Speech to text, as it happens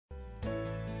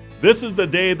This is the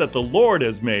day that the Lord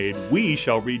has made. We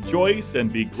shall rejoice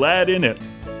and be glad in it.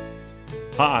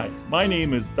 Hi, my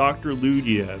name is Dr. Lou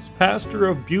Diaz, pastor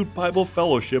of Butte Bible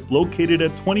Fellowship located at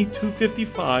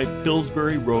 2255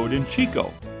 Pillsbury Road in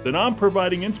Chico. And I'm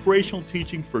providing inspirational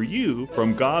teaching for you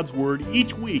from God's Word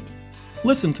each week.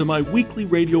 Listen to my weekly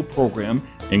radio program,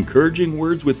 Encouraging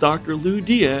Words with Dr. Lou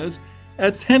Diaz,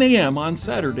 at 10 a.m. on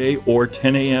Saturday or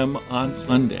 10 a.m. on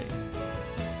Sunday.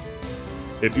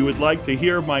 If you would like to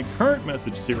hear my current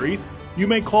message series, you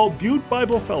may call Butte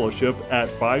Bible Fellowship at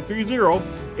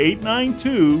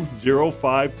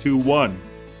 530-892-0521.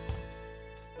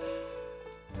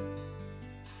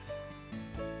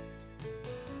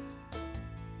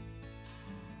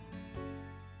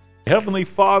 Heavenly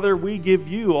Father, we give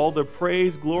you all the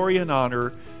praise, glory, and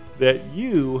honor that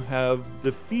you have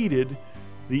defeated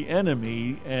the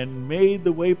enemy and made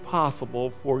the way possible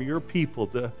for your people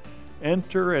to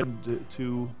enter and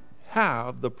to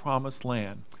have the promised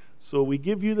land. So we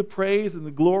give you the praise and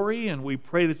the glory, and we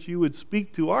pray that you would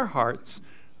speak to our hearts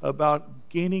about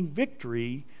gaining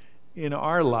victory in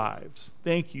our lives.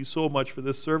 Thank you so much for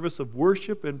this service of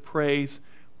worship and praise.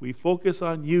 We focus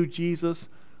on you, Jesus,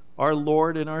 our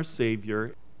Lord and our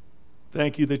Savior.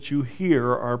 Thank you that you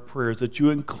hear our prayers, that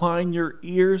you incline your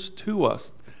ears to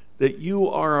us, that you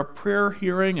are a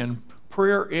prayer-hearing and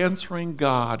prayer-answering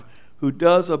God who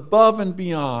does above and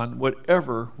beyond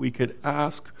whatever we could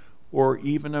ask or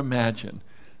even imagine.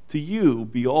 To you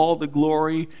be all the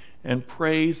glory and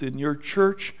praise in your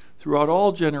church throughout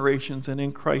all generations and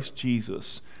in Christ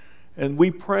Jesus. And we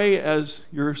pray as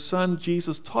your Son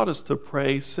Jesus taught us to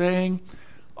pray, saying,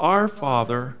 Our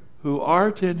Father, who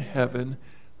art in heaven,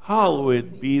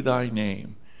 hallowed be thy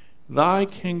name. Thy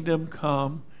kingdom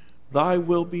come, thy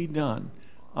will be done,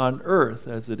 on earth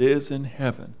as it is in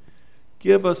heaven.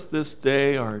 Give us this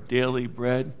day our daily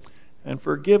bread, and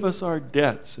forgive us our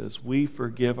debts as we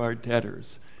forgive our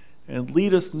debtors. And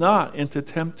lead us not into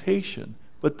temptation,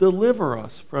 but deliver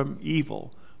us from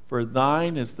evil. For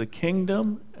thine is the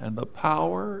kingdom, and the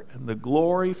power, and the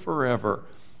glory forever.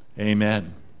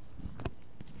 Amen.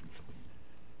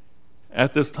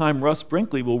 At this time, Russ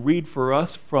Brinkley will read for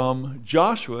us from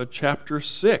Joshua chapter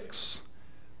 6,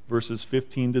 verses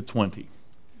 15 to 20.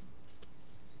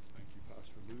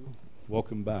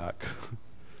 Welcome back.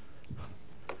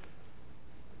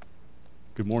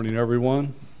 Good morning,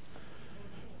 everyone.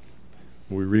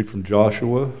 We read from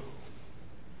Joshua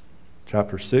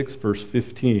chapter 6, verse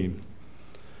 15.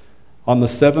 On the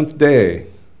seventh day,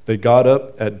 they got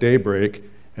up at daybreak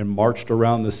and marched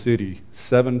around the city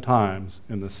 7 times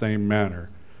in the same manner,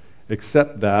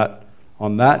 except that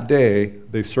on that day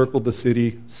they circled the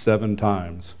city 7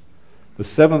 times. The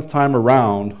 7th time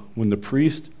around, when the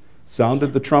priest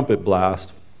sounded the trumpet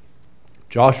blast,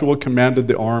 Joshua commanded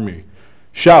the army,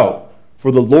 Shout,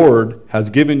 for the Lord has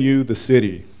given you the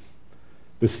city.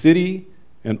 The city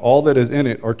and all that is in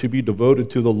it are to be devoted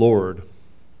to the Lord.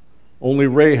 Only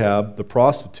Rahab, the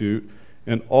prostitute,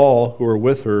 and all who are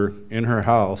with her in her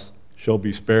house shall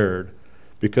be spared,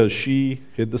 because she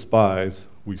hid the spies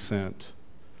we sent.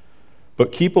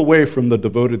 But keep away from the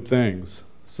devoted things,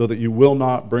 so that you will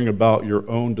not bring about your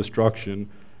own destruction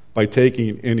by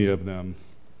taking any of them.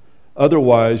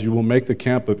 Otherwise, you will make the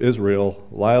camp of Israel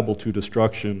liable to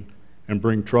destruction and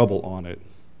bring trouble on it.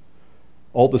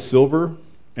 All the silver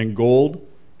and gold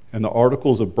and the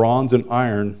articles of bronze and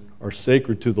iron are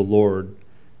sacred to the Lord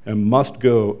and must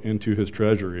go into his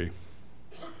treasury.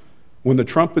 When the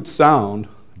trumpets sound,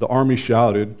 the army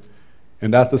shouted,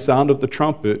 and at the sound of the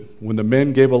trumpet, when the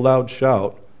men gave a loud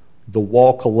shout, the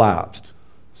wall collapsed.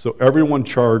 So everyone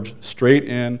charged straight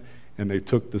in, and they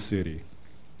took the city.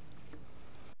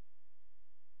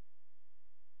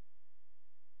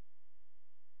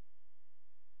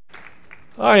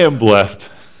 I am blessed.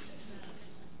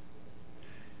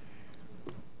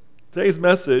 Today's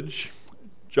message,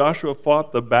 Joshua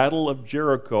fought the Battle of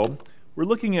Jericho. We're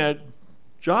looking at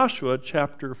Joshua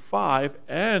chapter 5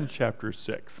 and chapter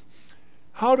 6.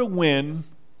 How to win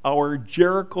our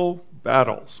Jericho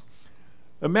battles.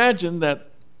 Imagine that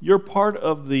you're part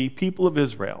of the people of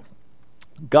Israel.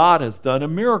 God has done a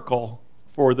miracle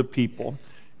for the people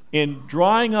in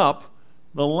drying up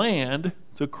the land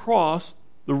to cross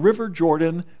the River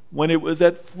Jordan when it was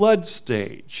at flood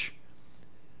stage.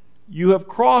 You have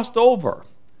crossed over.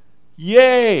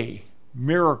 Yay!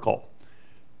 Miracle.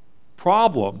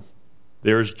 Problem,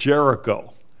 there's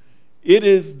Jericho. It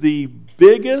is the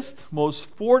biggest, most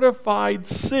fortified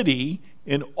city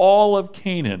in all of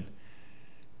Canaan,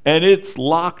 and it's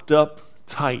locked up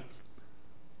tight.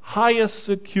 Highest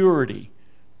security.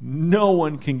 No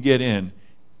one can get in.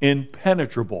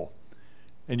 Impenetrable.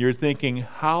 and you're thinking,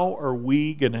 how are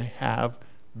we going to have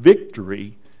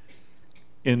victory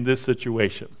in this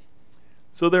situation?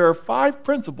 So there are 5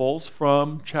 principles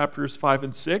from chapters 5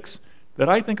 and 6 that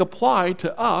I think apply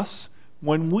to us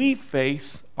when we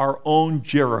face our own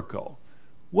Jericho.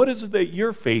 What is it that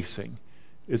you're facing?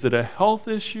 Is it a health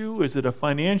issue? Is it a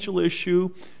financial issue?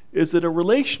 Is it a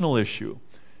relational issue?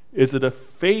 Is it a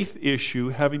faith issue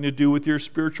having to do with your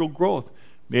spiritual growth?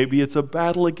 Maybe it's a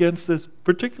battle against this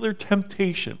particular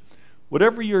temptation.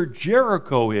 Whatever your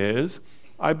Jericho is,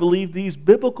 I believe these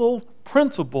biblical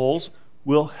principles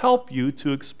will help you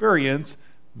to experience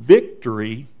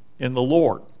victory in the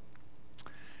Lord.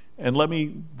 And let me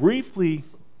briefly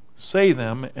say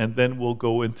them, and then we'll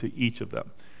go into each of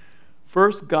them.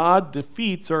 First, God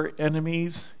defeats our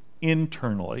enemies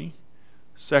internally.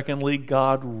 Secondly,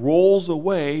 God rolls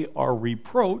away our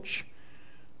reproach.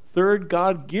 Third,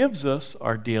 God gives us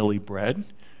our daily bread.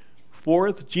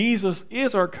 Fourth, Jesus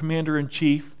is our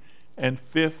commander-in-chief. And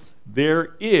fifth,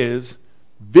 there is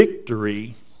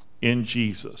victory in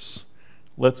Jesus.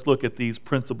 Let's look at these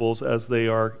principles as they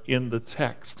are in the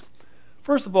text.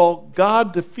 First of all,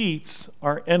 God defeats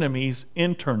our enemies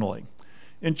internally.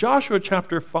 In Joshua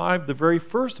chapter 5, the very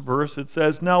first verse, it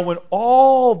says, "Now when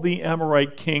all the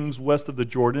Amorite kings west of the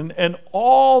Jordan and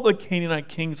all the Canaanite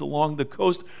kings along the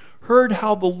coast heard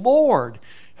how the Lord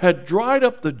had dried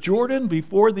up the Jordan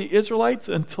before the Israelites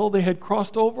until they had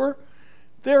crossed over,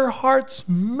 their hearts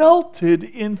melted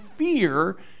in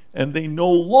fear, and they no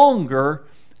longer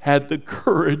had the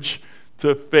courage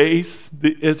to face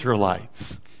the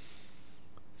Israelites."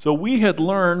 So we had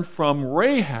learned from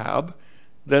Rahab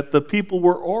that the people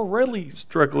were already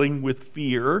struggling with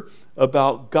fear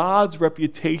about God's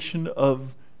reputation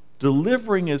of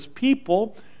delivering his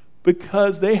people,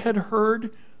 because they had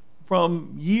heard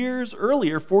from years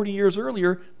earlier, 40 years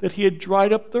earlier, that he had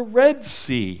dried up the Red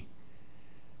Sea.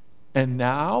 And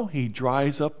now he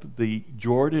dries up the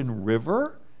Jordan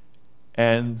River,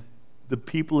 and the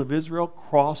people of Israel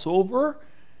cross over.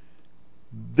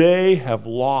 They have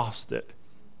lost it.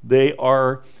 They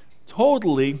are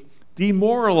totally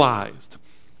demoralized.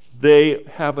 They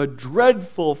have a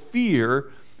dreadful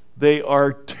fear. They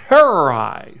are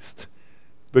terrorized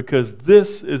because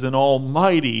this is an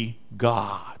almighty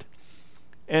God.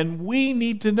 And we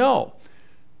need to know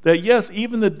that, yes,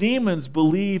 even the demons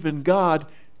believe in God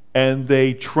and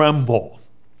they tremble.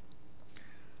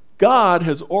 God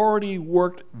has already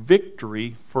worked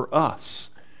victory for us.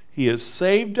 He has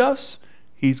saved us.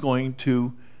 He's going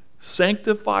to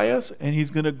sanctify us, and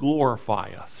he's going to glorify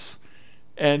us.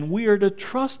 And we are to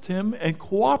trust him and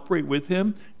cooperate with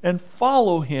him and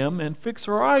follow him and fix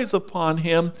our eyes upon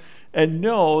him and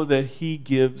know that he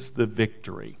gives the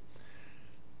victory.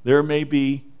 There may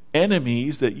be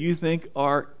enemies that you think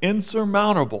are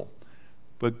insurmountable,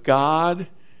 but God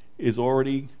is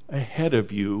already ahead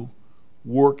of you,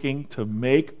 working to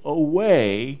make a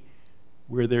way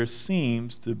where there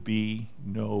seems to be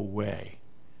no way.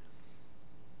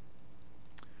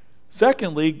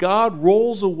 Secondly, God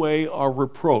rolls away our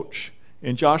reproach.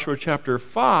 In Joshua chapter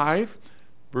 5,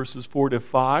 verses 4 to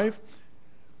 5,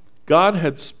 God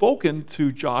had spoken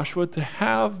to Joshua to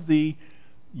have the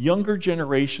younger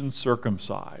generation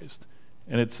circumcised.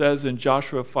 And it says in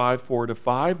Joshua 5, 4 to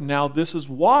 5, "Now this is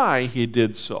why he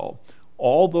did so.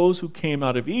 All those who came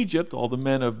out of Egypt, all the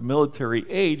men of military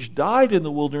age, died in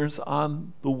the wilderness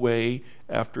on the way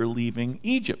after leaving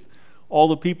Egypt. All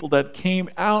the people that came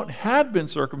out had been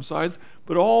circumcised,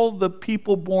 but all the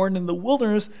people born in the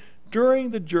wilderness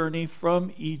during the journey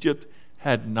from Egypt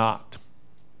had not."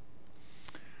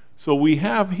 So we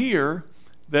have here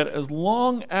that as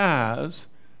long as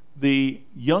the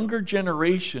younger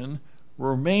generation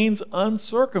remains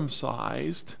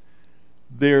uncircumcised,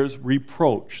 there's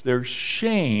reproach, there's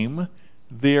shame,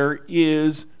 there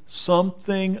is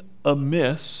something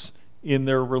amiss in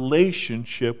their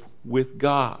relationship with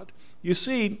God. You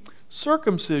see,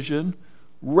 circumcision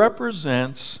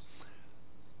represents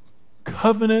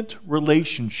covenant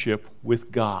relationship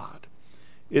with God.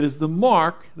 It is the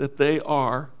mark that they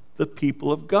are the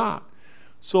people of God.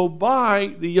 So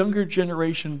by the younger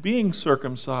generation being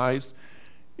circumcised,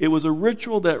 it was a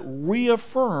ritual that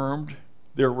reaffirmed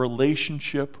their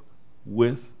relationship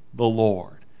with the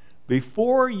Lord.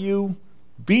 Before you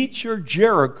beat your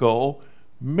Jericho,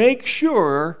 make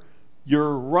sure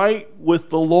you're right with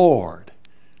the Lord.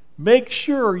 Make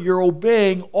sure you're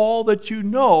obeying all that you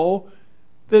know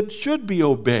that should be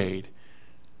obeyed.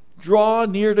 Draw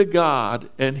near to God,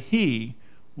 and he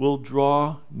will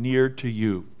draw near to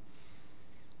you.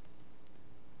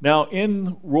 Now,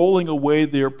 in rolling away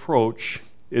the reproach,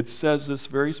 it says this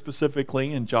very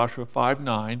specifically in Joshua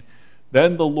 5:9,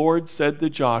 Then the Lord said to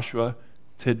Joshua,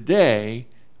 "Today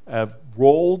I have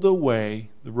rolled away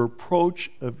the reproach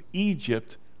of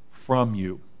Egypt from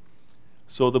you."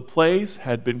 So the place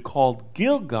had been called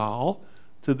Gilgal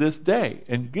to this day.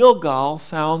 And Gilgal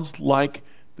sounds like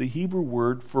the Hebrew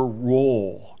word for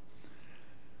roll.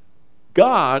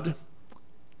 God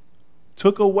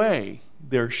took away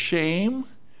their shame.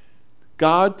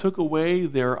 God took away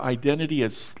their identity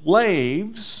as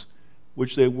slaves,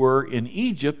 which they were in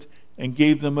Egypt, and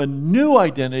gave them a new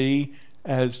identity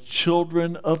as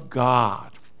children of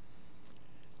God.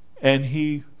 And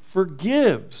he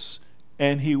forgives,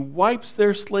 and he wipes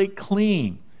their slate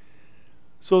clean.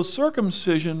 So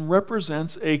circumcision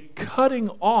represents a cutting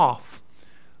off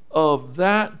of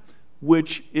that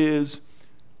which is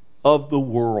of the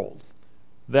world,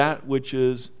 that which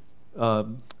is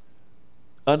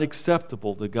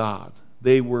unacceptable to God.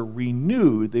 They were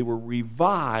renewed, they were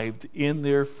revived in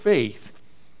their faith.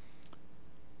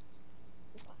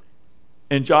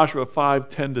 In Joshua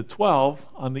 5:10-12,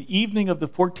 on the evening of the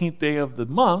 14th day of the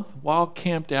month, while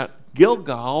camped at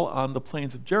Gilgal on the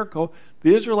plains of Jericho,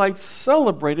 the Israelites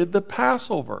celebrated the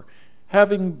Passover,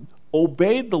 having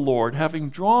obeyed the Lord, having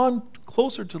drawn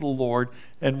closer to the Lord,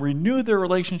 and renewed their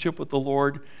relationship with the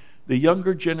Lord. The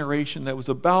younger generation that was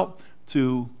about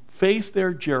to face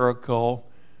their Jericho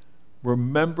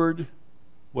remembered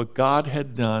what God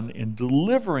had done in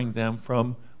delivering them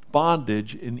from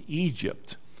bondage in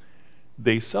Egypt.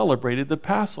 They celebrated the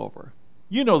Passover.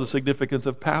 You know the significance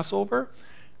of Passover,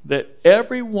 that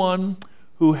everyone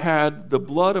who had the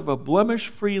blood of a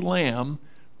blemish-free lamb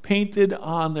painted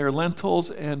on their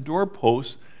lintels and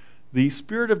doorposts, the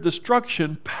spirit of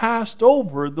destruction passed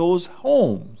over those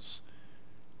homes,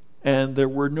 and there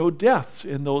were no deaths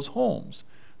in those homes.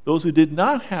 Those who did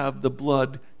not have the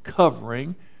blood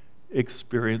covering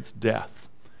experienced death.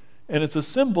 And it's a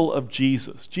symbol of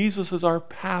Jesus. Jesus is our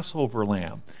Passover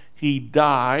lamb. He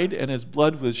died, and his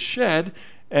blood was shed,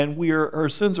 and our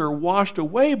sins are washed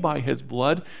away by his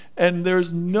blood, and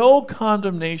there's no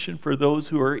condemnation for those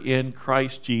who are in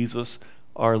Christ Jesus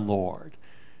our Lord.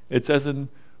 It says in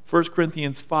 1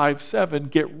 Corinthians 5:7,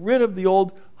 get rid of the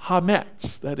old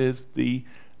hametz, that is the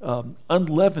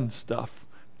unleavened stuff,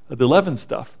 the leavened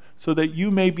stuff, so that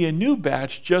you may be a new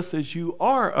batch just as you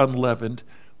are unleavened,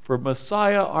 for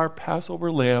Messiah, our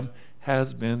Passover lamb,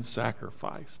 has been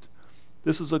sacrificed.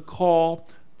 This is a call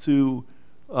to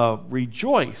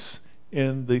rejoice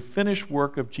in the finished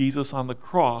work of Jesus on the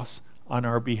cross on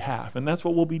our behalf. And that's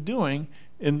what we'll be doing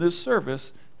in this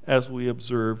service as we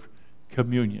observe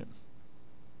communion.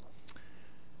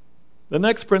 The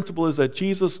next principle is that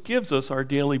Jesus gives us our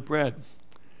daily bread.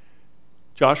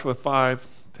 Joshua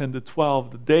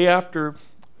 5:10-12, the day after,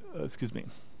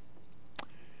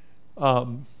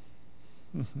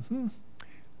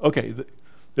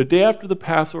 the day after the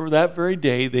Passover, that very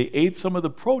day, they ate some of the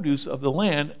produce of the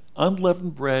land,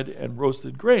 unleavened bread and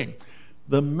roasted grain.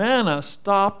 The manna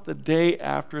stopped the day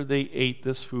after they ate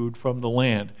this food from the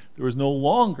land. There was no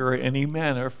longer any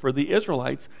manna for the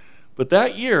Israelites, but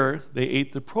that year they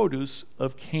ate the produce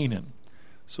of Canaan.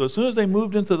 So as soon as they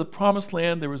moved into the promised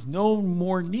land, there was no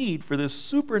more need for this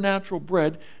supernatural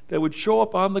bread that would show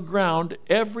up on the ground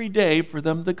every day for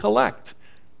them to collect.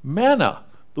 Manna.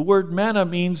 The word manna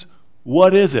means,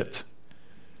 what is it?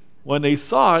 When they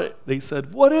saw it, they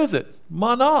said, what is it?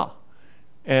 Manna.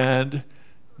 And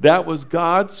that was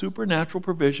God's supernatural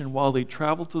provision while they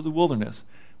traveled through the wilderness.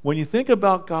 When you think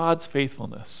about God's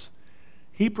faithfulness,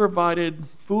 he provided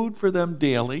food for them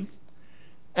daily,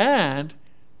 and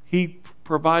he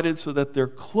provided so that their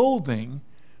clothing,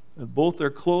 both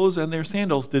their clothes and their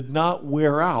sandals, did not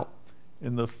wear out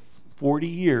in the 40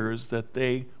 years that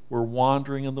they were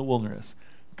wandering in the wilderness.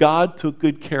 God took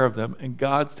good care of them, and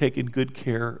God's taken good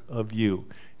care of you.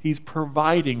 He's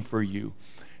providing for you.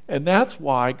 And that's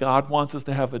why God wants us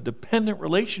to have a dependent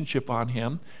relationship on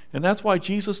him. And that's why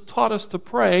Jesus taught us to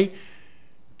pray,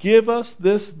 give us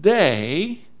this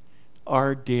day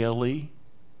our daily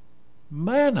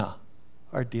manna,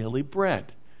 our daily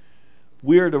bread.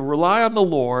 We are to rely on the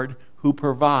Lord who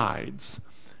provides.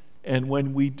 And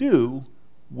when we do,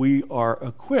 we are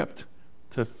equipped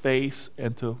to face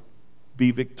and to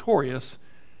be victorious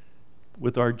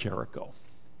with our Jericho.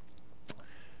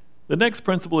 The next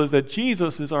principle is that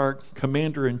Jesus is our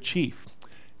commander-in-chief.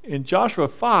 In Joshua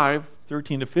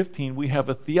 5:13-15, we have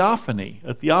a theophany.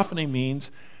 A theophany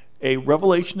means a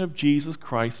revelation of Jesus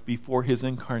Christ before his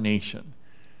incarnation.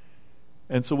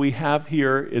 And so we have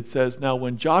here, it says, now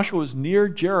when Joshua was near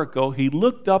Jericho, he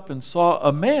looked up and saw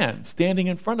a man standing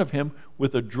in front of him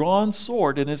with a drawn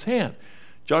sword in his hand.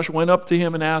 Joshua went up to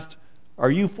him and asked,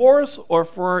 are you for us or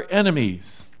for our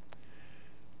enemies?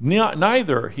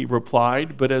 Neither, he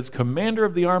replied, but as commander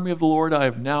of the army of the Lord I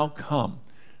have now come.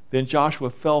 Then Joshua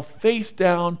fell face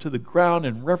down to the ground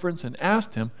in reverence and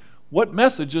asked him, What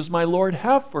message does my Lord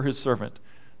have for his servant?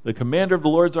 The commander of the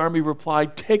Lord's army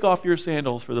replied, Take off your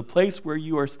sandals, for the place where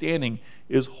you are standing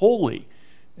is holy.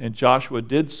 And Joshua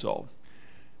did so.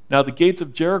 Now the gates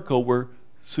of Jericho were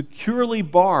securely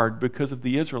barred because of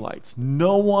the Israelites.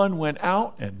 No one went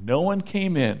out and no one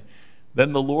came in.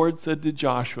 Then the Lord said to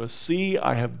Joshua, See,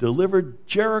 I have delivered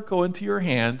Jericho into your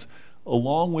hands,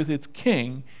 along with its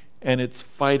king and its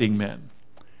fighting men.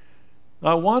 Now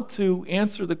I want to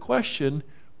answer the question,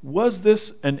 was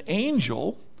this an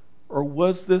angel or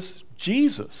was this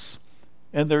Jesus?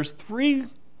 And there's three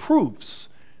proofs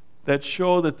that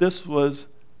show that this was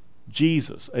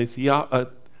Jesus, a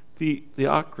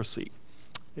theocracy,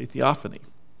 a theophany.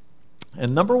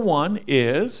 And number one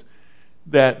is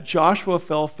that Joshua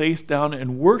fell face down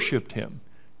and worshiped him.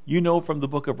 You know from the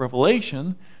book of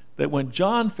Revelation that when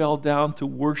John fell down to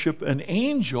worship an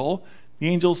angel, the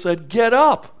angel said, Get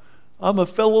up, I'm a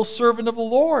fellow servant of the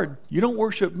Lord. You don't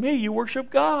worship me, you worship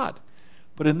God.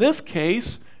 But in this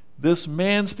case, this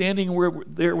man standing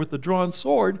there with the drawn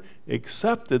sword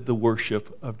accepted the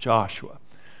worship of Joshua.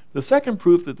 The second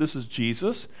proof that this is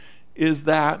Jesus is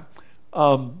that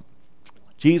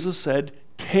Jesus said,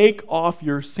 Take off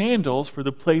your sandals, for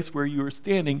the place where you are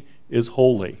standing is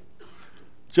holy.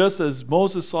 Just as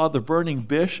Moses saw the burning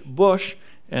bush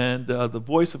and the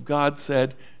voice of God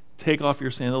said, Take off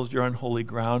your sandals, you're on holy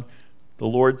ground, the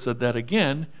Lord said that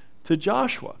again to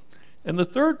Joshua. And the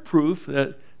third proof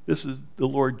that this is the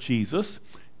Lord Jesus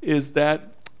is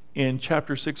that in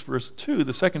chapter 6, verse 2,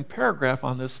 the second paragraph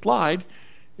on this slide,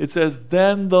 it says,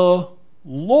 Then the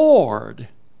Lord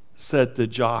said to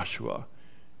Joshua,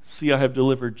 See, I have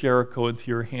delivered Jericho into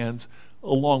your hands,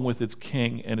 along with its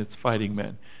king and its fighting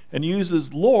men. And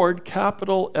uses Lord,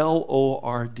 capital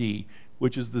Lord,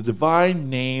 which is the divine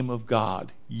name of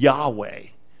God, Yahweh.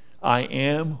 I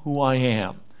am who I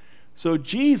am. So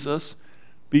Jesus,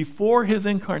 before his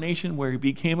incarnation where he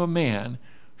became a man,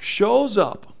 shows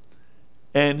up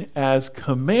and as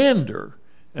commander,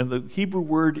 and the Hebrew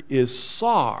word is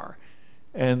sar,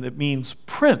 and it means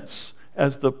prince,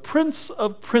 as the prince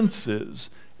of princes,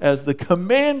 as the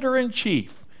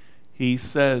commander-in-chief, he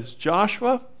says,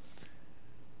 Joshua,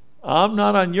 I'm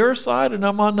not on your side and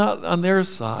I'm not on their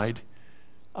side.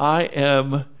 I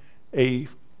am a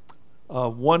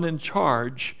one in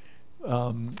charge,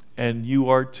 and you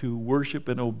are to worship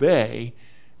and obey.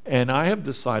 And I have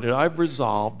decided, I've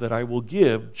resolved that I will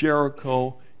give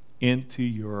Jericho into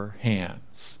your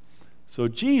hands. So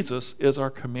Jesus is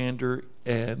our commander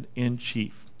and in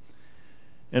chief.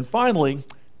 And finally,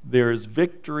 there is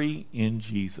victory in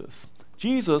Jesus.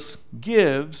 Jesus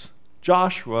gives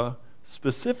Joshua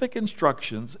specific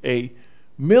instructions, a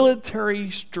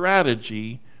military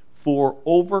strategy for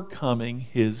overcoming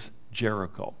his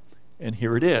Jericho. And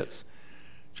here it is.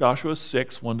 Joshua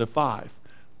 6, 1-5.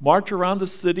 March around the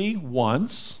city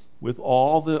once with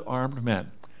all the armed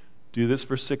men. Do this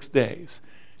for 6 days.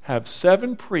 Have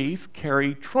 7 priests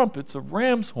carry trumpets of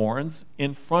ram's horns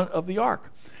in front of the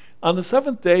ark. On the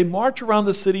 7th day, march around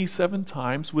the city 7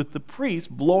 times with the priests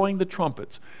blowing the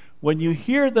trumpets. When you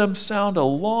hear them sound a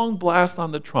long blast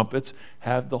on the trumpets,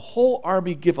 have the whole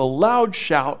army give a loud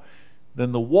shout.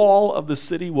 Then the wall of the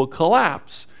city will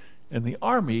collapse, and the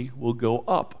army will go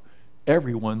up,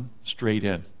 everyone straight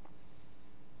in.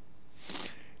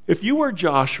 If you were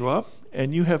Joshua,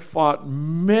 and you have fought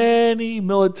many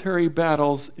military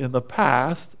battles in the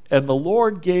past, and the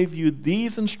Lord gave you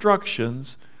these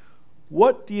instructions,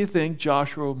 what do you think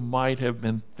Joshua might have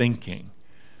been thinking?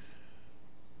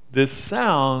 This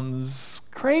sounds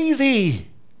crazy.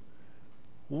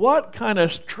 What kind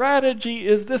of strategy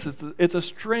is this? It's a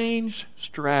strange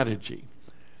strategy.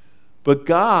 But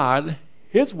God,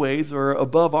 his ways are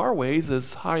above our ways,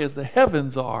 as high as the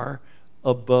heavens are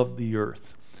above the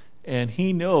earth. And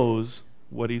he knows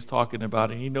what he's talking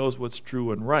about, and he knows what's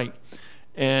true and right.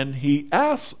 And he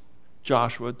asks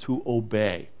Joshua to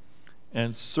obey.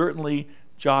 And certainly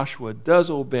Joshua does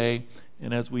obey,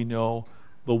 and as we know,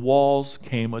 the walls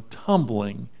came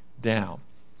a-tumbling down.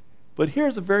 But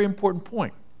here's a very important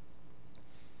point.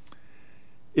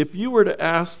 If you were to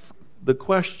ask the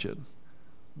question,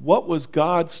 what was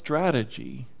God's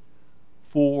strategy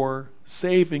for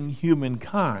saving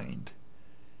humankind?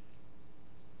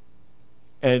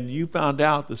 And you found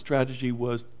out the strategy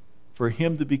was for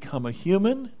him to become a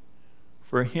human,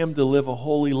 for him to live a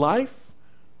holy life,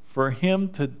 for him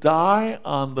to die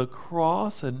on the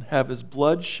cross and have his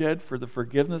blood shed for the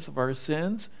forgiveness of our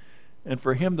sins, and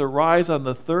for him to rise on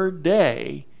the 3rd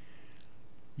day,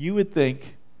 you would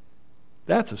think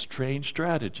That's a strange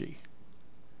strategy.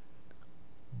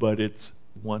 But it's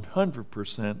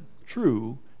 100%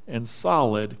 true and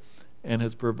solid and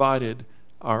has provided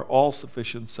our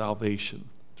all-sufficient salvation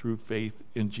through faith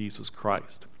in Jesus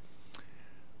Christ.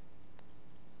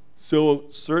 So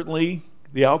certainly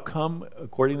the outcome,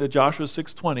 according to Joshua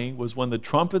 6:20, was when the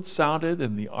trumpet sounded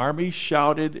and the army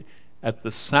shouted. At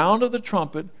the sound of the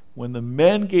trumpet, when the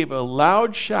men gave a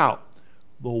loud shout,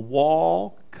 the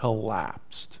wall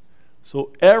collapsed.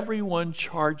 So everyone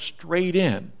charged straight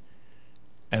in,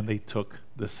 and they took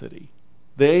the city.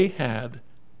 They had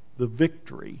the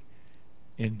victory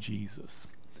in Jesus.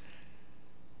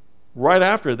 Right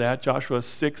after that, Joshua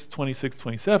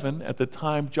 6:26-27, at the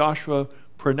time Joshua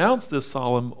pronounced this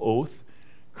solemn oath,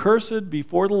 "Cursed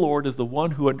before the Lord is the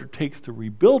one who undertakes to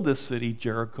rebuild this city,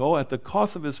 Jericho. At the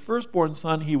cost of his firstborn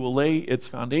son, he will lay its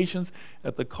foundations.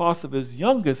 At the cost of his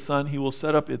youngest son, he will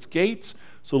set up its gates."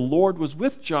 So the Lord was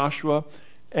with Joshua,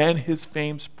 and his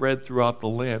fame spread throughout the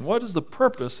land. What is the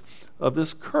purpose of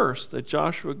this curse that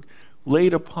Joshua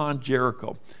laid upon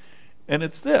Jericho? And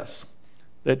it's this,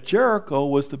 that Jericho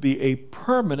was to be a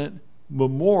permanent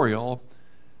memorial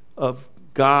of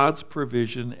God's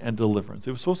provision and deliverance.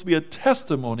 It was supposed to be a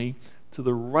testimony to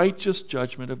the righteous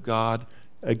judgment of God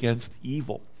against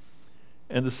evil.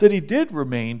 And the city did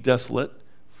remain desolate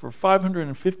for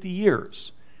 550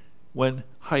 years. When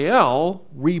Hiel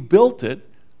rebuilt it,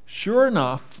 sure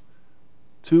enough,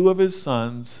 2 of his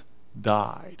sons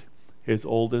died, his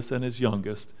oldest and his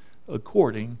youngest,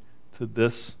 according to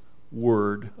this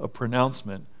word, a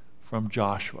pronouncement from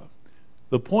Joshua.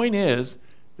 The point is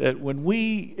that when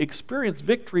we experience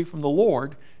victory from the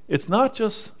Lord, it's not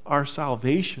just our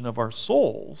salvation of our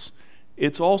souls,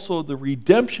 it's also the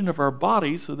redemption of our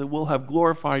bodies so that we'll have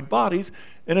glorified bodies,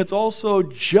 and it's also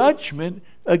judgment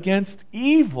against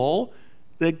evil,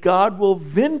 that God will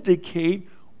vindicate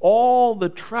all the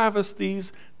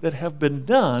travesties that have been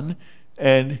done,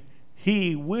 and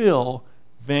he will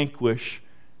vanquish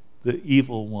the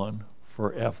evil one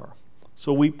forever.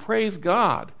 So we praise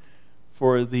God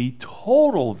for the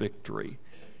total victory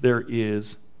there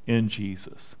is in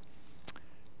Jesus.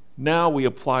 Now we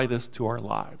apply this to our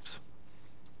lives.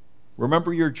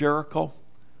 Remember your Jericho?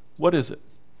 What is it?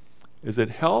 Is it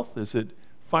health? Is it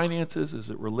finances? Is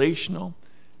it relational?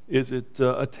 Is it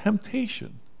a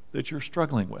temptation that you're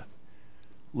struggling with?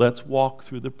 Let's walk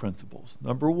through the principles.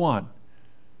 Number 1,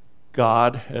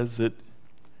 God has it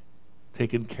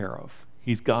taken care of.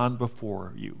 He's gone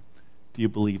before you. Do you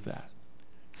believe that?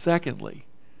 Secondly,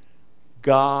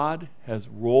 God has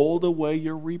rolled away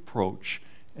your reproach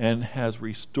and has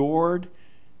restored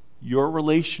your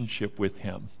relationship with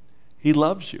him. He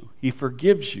loves you. He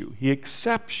forgives you. He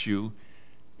accepts you.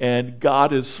 And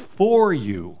God is for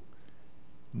you,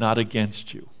 not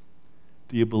against you.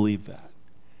 Do you believe that?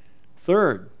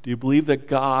 Third, do you believe that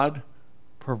God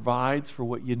provides for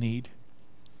what you need?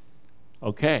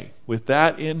 Okay, with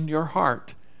that in your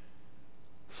heart,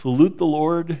 salute the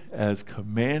Lord as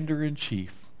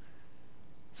Commander-in-Chief.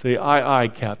 Say, aye, aye,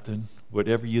 Captain,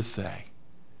 whatever you say.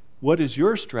 What is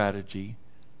your strategy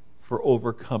for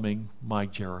overcoming my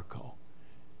Jericho?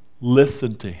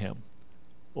 Listen to him,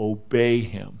 obey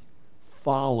him,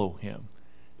 follow him,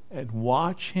 and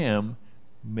watch him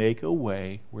make a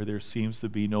way where there seems to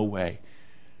be no way.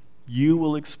 You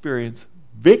will experience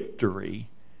victory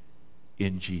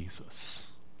in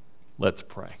Jesus. Let's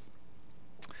pray.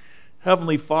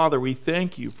 Heavenly Father, we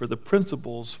thank you for the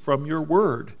principles from your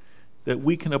word that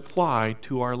we can apply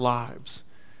to our lives.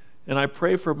 And I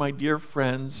pray for my dear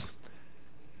friends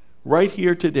right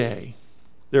here today.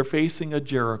 They're facing a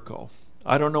Jericho.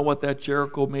 I don't know what that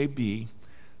Jericho may be,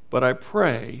 but I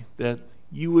pray that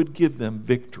you would give them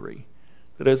victory.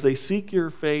 That as they seek your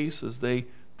face, as they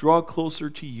draw closer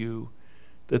to you,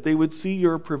 that they would see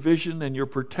your provision and your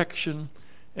protection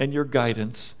and your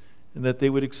guidance, and that they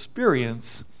would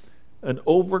experience an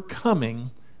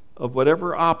overcoming of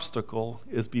whatever obstacle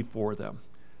is before them.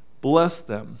 Bless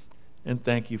them and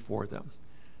thank you for them.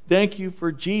 Thank you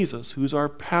for Jesus, who's our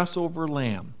Passover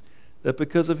lamb, that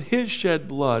because of his shed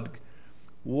blood,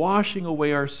 washing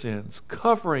away our sins,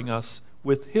 covering us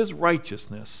with his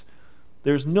righteousness,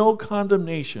 there's no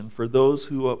condemnation for those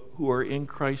who are in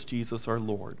Christ Jesus our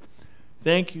Lord.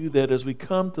 Thank you that as we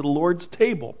come to the Lord's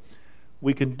table,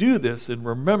 we can do this in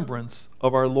remembrance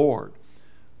of our Lord,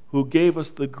 who gave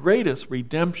us the greatest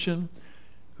redemption,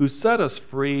 who set us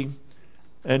free,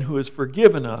 and who has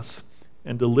forgiven us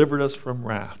and delivered us from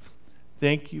wrath.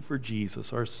 Thank you for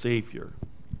Jesus, our Savior.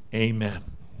 Amen.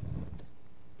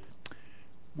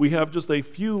 We have just a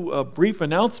few brief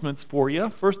announcements for you.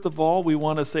 First of all, we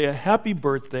want to say a happy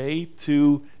birthday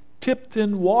to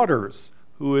Tipton Waters,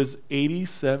 who is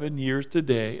 87 years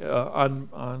today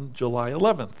on July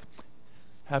 11th.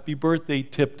 Happy birthday,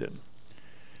 Tipton.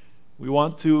 We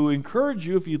want to encourage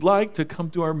you, if you'd like, to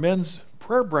come to our men's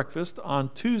prayer breakfast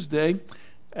on Tuesday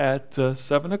at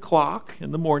 7 o'clock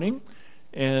in the morning.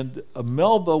 And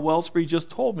Melba Wellsbury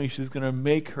just told me she's going to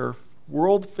make her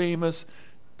world-famous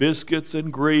biscuits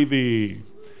and gravy.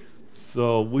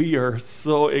 So we are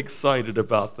so excited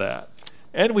about that.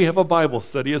 And we have a Bible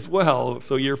study as well.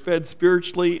 So you're fed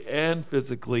spiritually and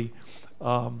physically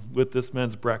with this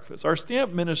men's breakfast. Our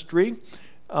stamp ministry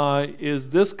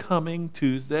is this coming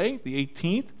Tuesday, the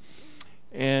 18th.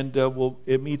 And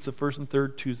it meets the first and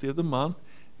third Tuesday of the month.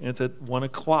 And it's at 1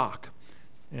 o'clock.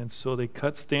 And so they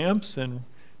cut stamps and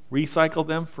recycle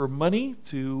them for money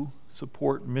to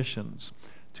support missions.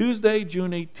 Tuesday,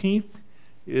 June 18th,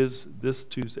 is this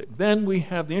Tuesday. Then we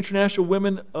have the International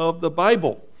Women of the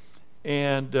Bible.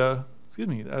 And, that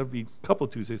would be a couple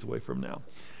of Tuesdays away from now.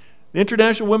 The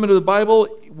International Women of the Bible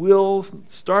will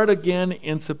start again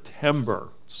in September.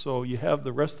 So you have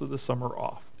the rest of the summer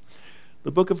off. The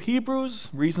book of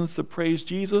Hebrews, Reasons to Praise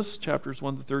Jesus, chapters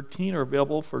 1 to 13, are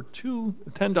available for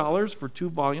 $10 for 2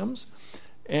 volumes.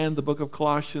 And the book of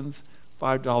Colossians,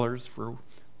 $5 for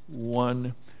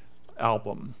 1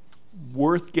 album.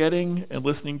 Worth getting and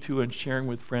listening to and sharing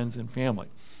with friends and family.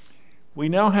 We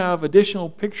now have additional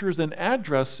pictures and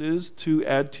addresses to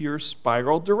add to your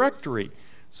spiral directory.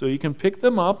 So you can pick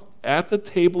them up at the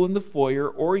table in the foyer,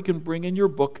 or you can bring in your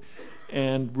book,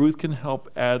 and Ruth can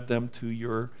help add them to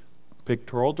your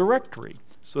pictorial directory.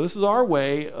 So this is our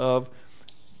way of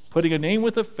putting a name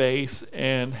with a face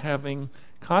and having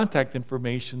contact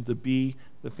information to be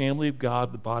the family of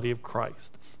God, the body of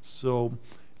Christ. So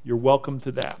you're welcome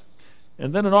to that.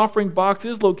 And then an offering box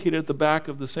is located at the back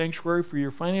of the sanctuary for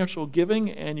your financial giving,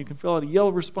 and you can fill out a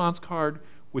yellow response card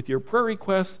with your prayer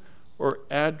requests or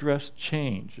address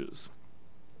changes.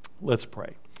 Let's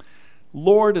pray.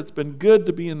 Lord, it's been good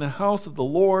to be in the house of the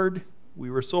Lord.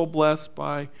 We were so blessed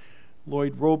by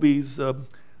Lloyd Roby's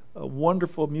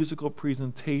wonderful musical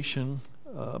presentation,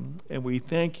 and we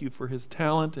thank you for his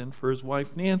talent and for his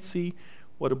wife Nancy.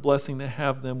 What a blessing to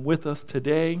have them with us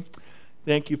today.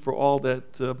 Thank you for all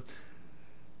that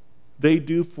they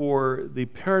do for the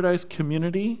Paradise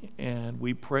community, and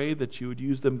we pray that you would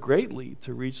use them greatly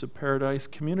to reach the Paradise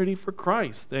community for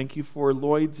Christ. Thank you for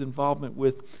Lloyd's involvement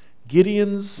with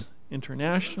Gideon's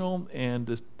International and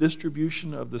the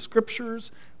distribution of the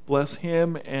scriptures. Bless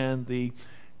him and the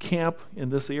camp in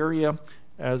this area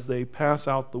as they pass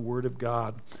out the word of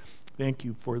God. Thank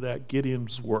you for that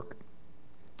Gideon's work.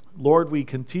 Lord, we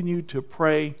continue to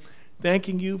pray,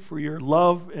 thanking you for your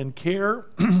love and care,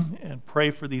 and pray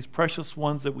for these precious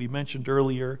ones that we mentioned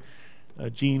earlier,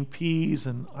 Jean Pease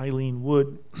and Eileen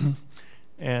Wood,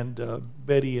 and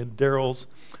Betty and Daryl's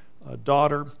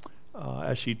daughter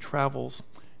as she travels,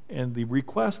 and the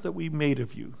request that we made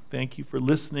of you. Thank you for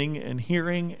listening and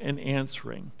hearing and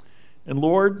answering. And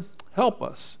Lord, help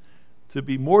us to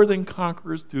be more than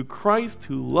conquerors through Christ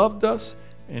who loved us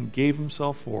and gave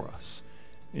himself for us.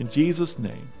 In Jesus'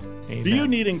 name, amen. Do you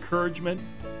need encouragement?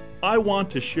 I want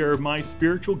to share my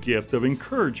spiritual gift of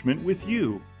encouragement with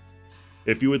you.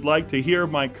 If you would like to hear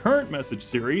my current message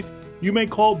series, you may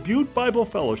call Butte Bible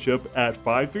Fellowship at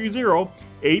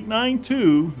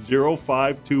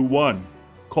 530-892-0521.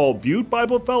 Call Butte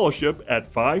Bible Fellowship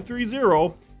at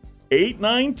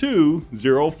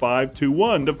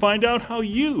 530-892-0521 to find out how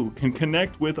you can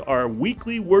connect with our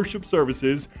weekly worship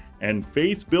services and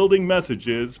faith-building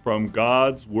messages from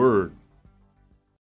God's Word.